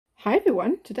Hi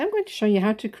everyone, today I'm going to show you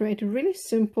how to create a really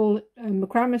simple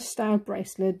macrame style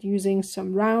bracelet using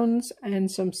some rounds and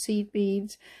some seed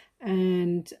beads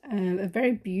and a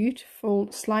very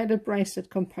beautiful slider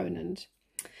bracelet component.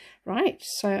 Right,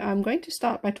 so I'm going to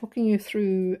start by talking you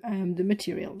through the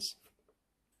materials.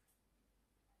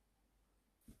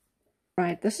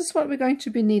 Right, this is what we're going to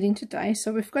be needing today.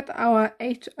 So we've got our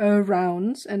 8/0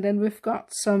 rounds and then we've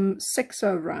got some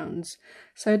 6/0 rounds.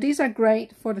 So these are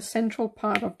great for the central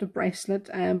part of the bracelet,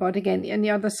 but again,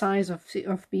 any other size of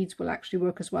beads will actually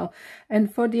work as well.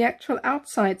 And for the actual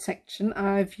outside section,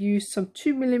 I've used some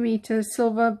 2mm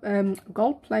silver,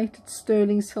 gold-plated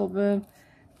sterling silver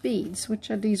beads, which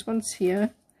are these ones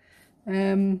here.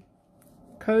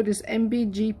 Code is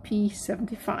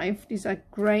MBGP75. These are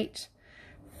great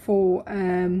for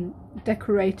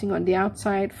decorating on the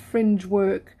outside, fringe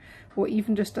work, or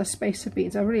even just as spacer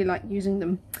beads. I really like using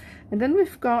them. And then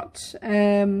we've got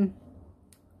a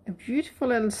beautiful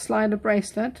little slider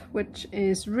bracelet, which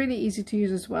is really easy to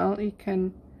use as well. You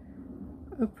can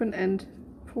open and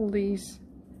pull these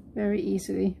very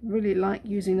easily. Really like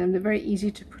using them. They're very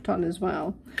easy to put on as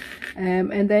well.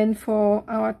 And then for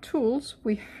our tools,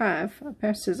 we have a pair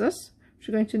of scissors, which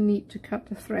we're going to need to cut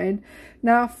the thread.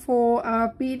 Now for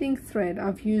our beading thread,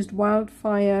 I've used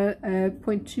Wildfire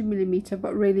 0.2mm,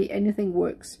 but really anything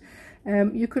works.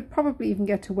 You could probably even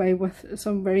get away with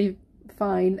some very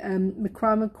fine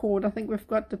Macrame cord. I think we've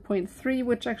got the 0.3,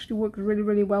 which actually works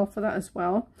really well for that as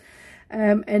well.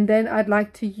 And then I'd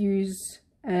like to use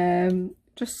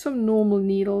just some normal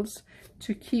needles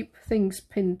to keep things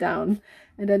pinned down.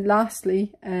 And then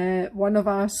lastly, one of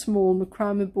our small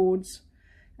Macrame boards,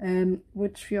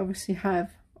 which we obviously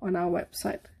have on our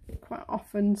website quite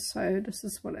often. So this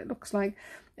is what it looks like,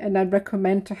 and I'd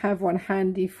recommend to have one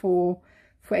handy for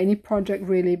any project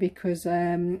really, because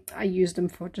I use them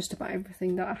for just about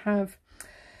everything that I have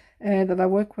that I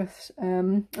work with.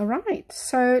 All right,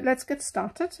 so let's get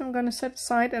started. So I'm going to set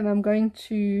aside and I'm going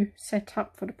to set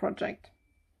up for the project.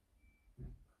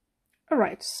 All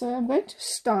right, so I'm going to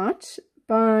start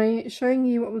by showing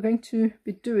you what we're going to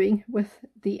be doing with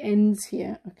the ends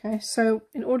here. Okay, so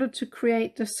in order to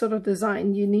create this sort of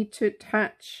design, you need to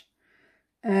attach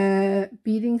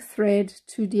beading thread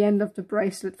to the end of the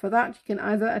bracelet. For that, you can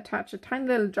either attach a tiny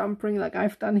little jump ring like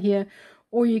I've done here,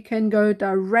 or you can go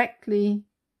directly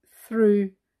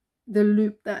through the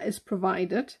loop that is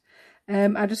provided.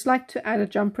 I just like to add a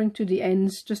jump ring to the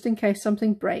ends just in case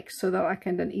something breaks, so that I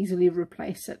can then easily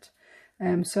replace it.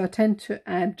 So I tend to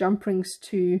add jump rings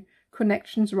to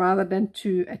connections rather than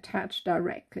to attach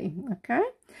directly. Okay,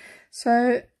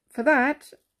 so for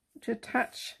that, to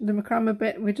attach the macrame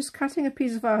bit, we're just cutting a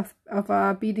piece of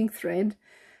our beading thread.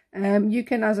 You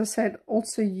can, as I said,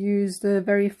 also use the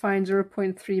very fine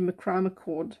 0.3 macrame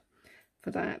cord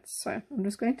for that. So I'm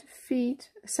just going to feed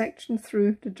a section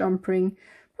through the jump ring,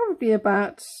 probably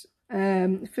about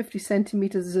 50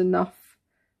 centimeters is enough,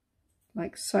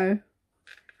 like so.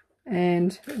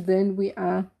 And then we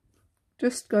are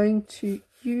just going to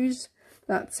use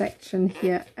that section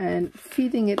here and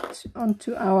feeding it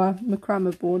onto our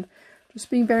macrame board,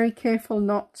 just being very careful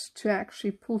not to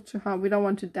actually pull too hard. We don't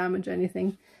want to damage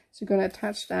anything, so we're going to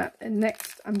attach that. And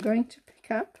next I'm going to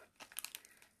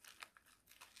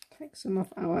take some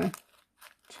of our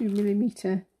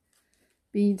 2mm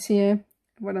beads here.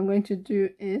 What I'm going to do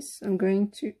is I'm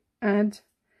going to add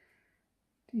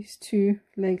these two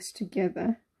legs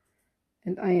together,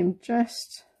 and I am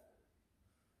just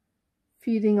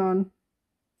feeding on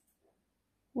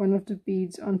one of the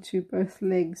beads onto both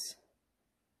legs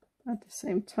at the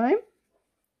same time,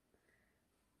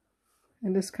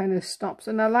 and this kind of stops.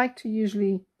 And I like to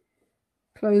usually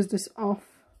close this off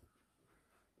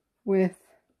with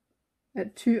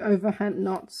 2 overhand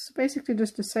knots, basically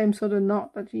just the same sort of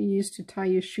knot that you use to tie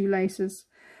your shoelaces,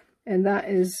 and that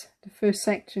is the first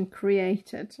section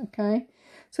created. Okay,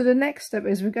 so the next step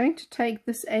is we're going to take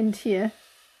this end here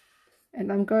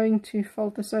and I'm going to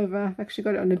fold this over. I've actually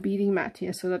got it on a beading mat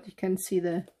here so that you can see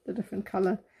the different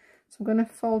color. So I'm going to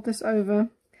fold this over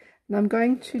and I'm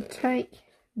going to take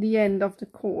the end of the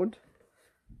cord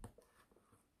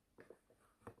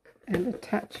and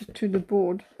attach it to the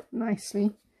board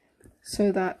nicely,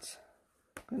 so that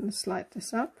I'm going to slide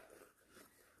this up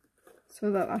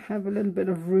so that I have a little bit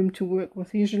of room to work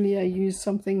with. Usually I use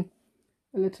something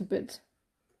a little bit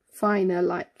finer,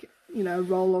 like, you know, a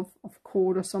roll of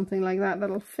cord or something like that,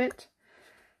 that'll fit.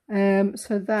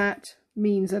 So that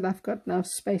means that I've got now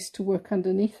space to work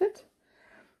underneath it.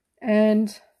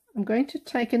 And I'm going to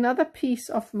take another piece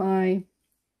of my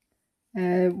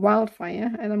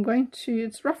Wildfire, and I'm going to,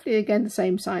 it's roughly again the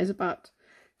same size, about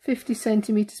 50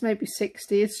 centimeters, maybe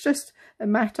 60. It's just a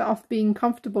matter of being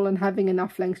comfortable and having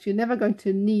enough length. You're never going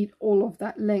to need all of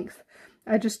that length.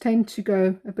 I just tend to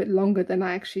go a bit longer than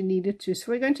I actually needed to. So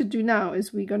what we're going to do now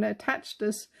is we're going to attach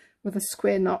this with a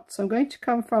square knot. So I'm going to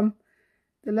come from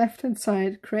the left hand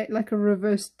side, create like a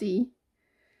reverse D,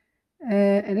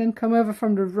 and then come over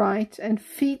from the right and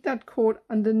feed that cord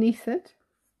underneath it,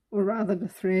 or rather the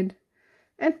thread,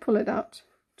 and pull it out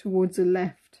towards the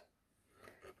left,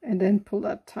 and then pull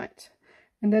that tight.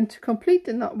 And then to complete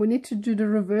the knot we need to do the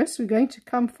reverse. We're going to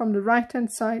come from the right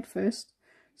hand side first,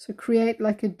 so create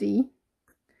like a D,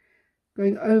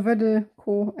 going over the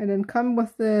core, and then come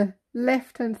with the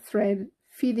left hand thread,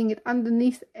 feeding it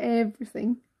underneath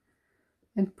everything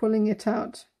and pulling it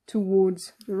out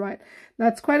towards the right. Now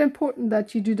it's quite important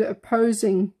that you do the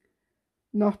opposing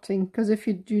knotting, because if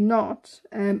you do not,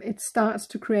 it starts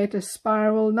to create a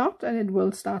spiral knot and it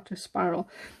will start to spiral.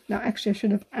 Now actually I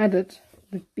should have added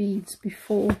the beads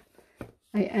before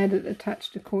I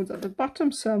attached the cords at the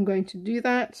bottom, so I'm going to do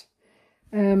that.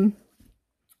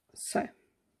 So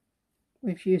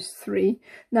we've used 3.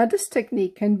 Now this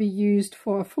technique can be used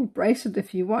for a full bracelet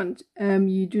if you want.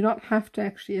 You do not have to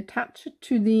actually attach it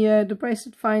to the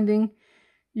bracelet finding.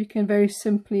 You can very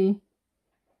simply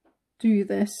do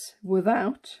this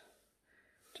without,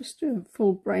 just do a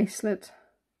full bracelet,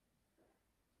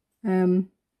 and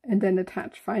then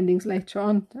attach findings later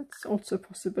on. That's also a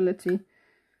possibility.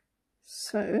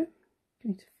 So I'm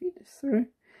going to feed this through.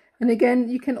 And again,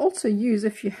 you can also use,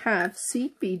 if you have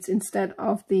seed beads instead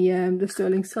of the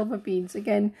sterling silver beads.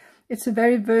 Again, it's a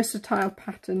very versatile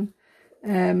pattern,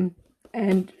 and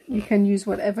you can use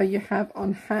whatever you have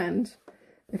on hand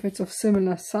if it's of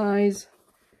similar size,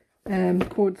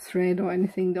 cord thread or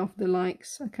anything of the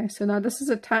likes. Okay, so now this is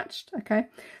attached. Okay,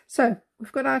 so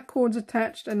we've got our cords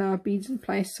attached and our beads in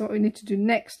place. So what we need to do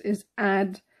next is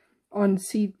add on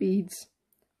seed beads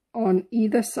on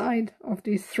either side of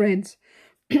these threads.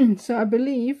 So I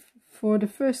believe for the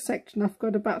first section I've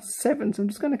got about 7, so I'm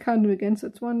just going to count them again. So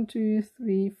it's 1, 2,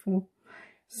 3, 4,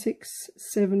 6,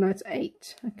 7, that's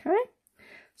 8. Okay,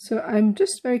 so I'm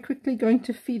just very quickly going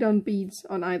to feed on beads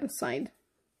on either side.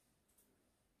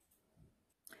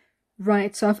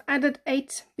 Right, so I've added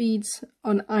 8 beads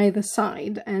on either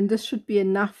side, and this should be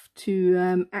enough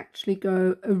to actually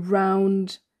go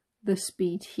around this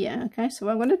bead here. Okay, so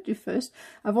what I'm going to do first,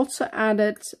 I've also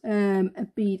added a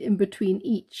bead in between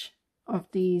each of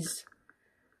these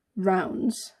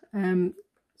rounds, so I'm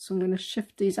going to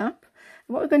shift these up.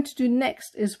 And what we're going to do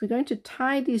next is we're going to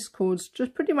tie these cords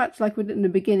just pretty much like we did in the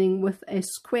beginning with a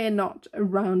square knot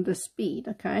around this bead.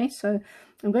 Okay, so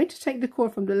I'm going to take the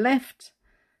cord from the left,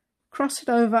 cross it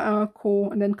over our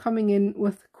core, and then coming in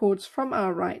with cords from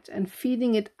our right and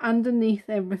feeding it underneath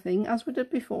everything as we did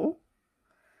before.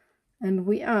 And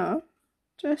we are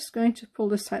just going to pull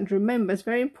this tight. Remember, it's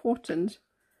very important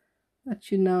that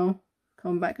you now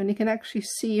come back, and you can actually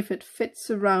see if it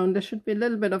fits around. There should be a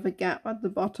little bit of a gap at the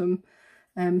bottom,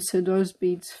 so those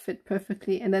beads fit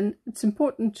perfectly. And then it's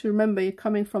important to remember you're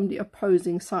coming from the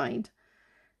opposing side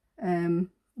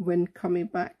when coming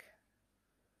back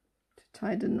to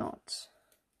tie the knot.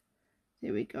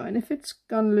 There we go. And if it's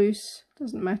gone loose,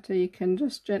 doesn't matter, you can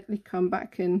just gently come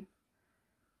back in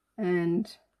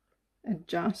and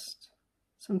adjust.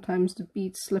 Sometimes the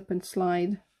beads slip and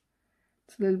slide.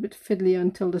 It's a little bit fiddly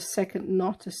until the second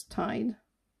knot is tied,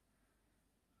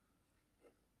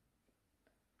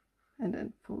 and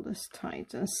then pull this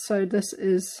tight. And so this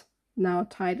is now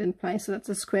tied in place. So that's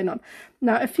a square knot.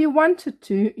 Now if you wanted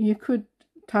to, you could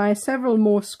tie several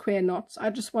more square knots.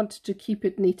 I just wanted to keep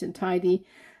it neat and tidy,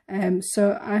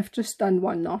 so I've just done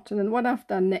 1 knot. And then what I've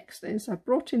done next is I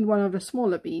brought in one of the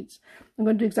smaller beads. I'm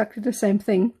going to do exactly the same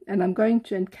thing, and I'm going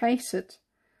to encase it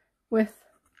with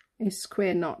a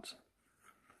square knot.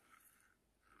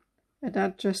 And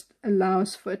that just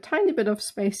allows for a tiny bit of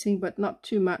spacing, but not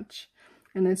too much,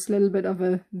 and it's a little bit of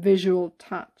a visual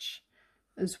touch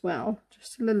as well.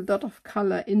 Just a little dot of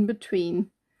color in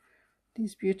between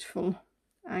these beautiful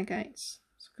agates.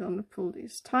 So I'm going to pull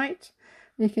these tight.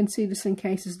 You can see this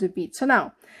encases the bead. So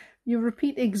now you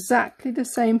repeat exactly the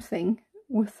same thing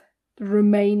with the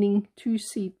remaining 2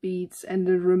 seed beads and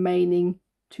the remaining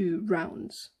 2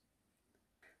 rounds.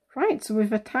 Right, so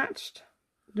we've attached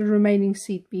the remaining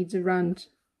seed beads around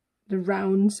the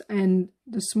rounds and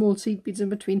the small seed beads in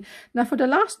between. Now for the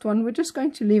last one, we're just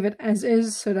going to leave it as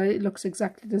is so that it looks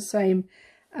exactly the same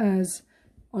as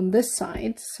on this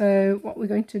side. So what we're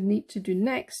going to need to do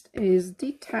next is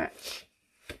detach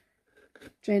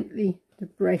gently the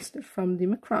bracelet from the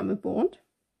macrame board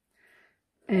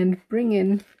and bring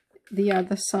in the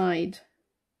other side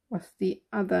with the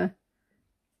other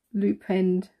loop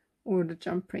end or the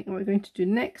jump ring. What we're going to do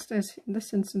next is, in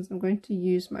this instance, I'm going to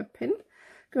use my pin,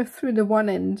 go through the one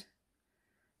end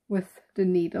with the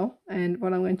needle, and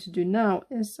what I'm going to do now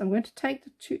is I'm going to take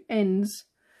the two ends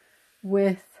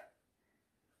with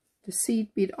the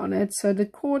seed bead on it. So the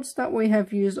cords that we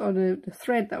have used, or the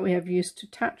thread that we have used to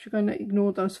attach, we're going to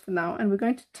ignore those for now, and we're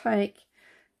going to take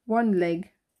one leg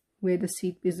where the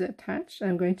seed beads are attached, and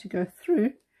I'm going to go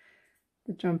through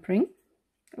the jump ring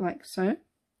like so,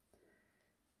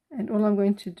 and all I'm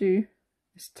going to do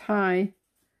is tie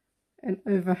an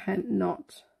overhand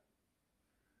knot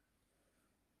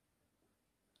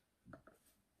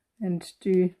and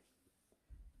do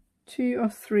 2 or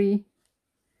 3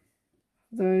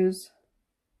 of those,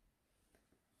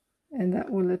 and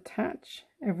that will attach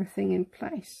everything in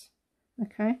place.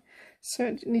 Okay,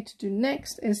 so what you need to do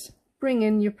next is bring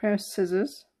in your pair of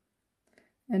scissors,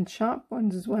 and sharp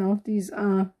ones as well. These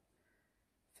are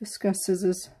viscose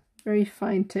scissors, very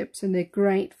fine tips, and they're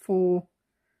great for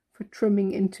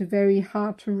trimming into very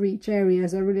hard to reach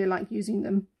areas. I really like using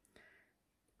them.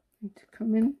 I'm going to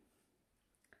come in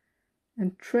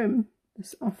and trim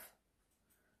this off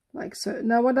like so.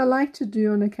 Now what I like to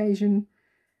do on occasion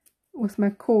with my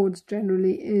cords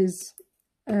generally is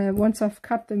once I've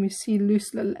cut them, you see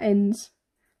loose little ends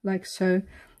like so,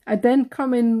 I then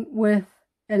come in with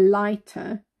a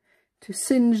lighter to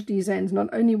singe these ends. Not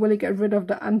only will it get rid of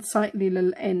the unsightly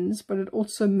little ends, but it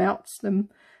also melts them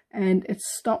and it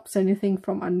stops anything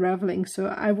from unraveling. So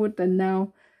I would then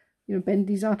now, you know, bend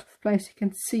these out of place. You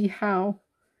can see how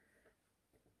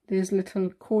there's little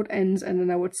cord ends, and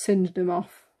then I would singe them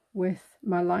off with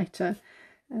my lighter,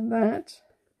 and that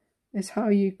is how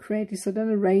you create these. So then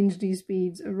arrange these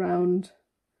beads around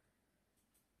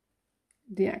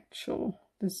the actual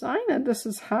design, and this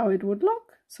is how it would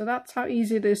look. So that's how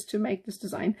easy it is to make this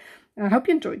design. I hope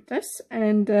you enjoyed this,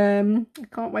 and I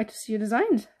can't wait to see your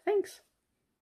designs. Thanks.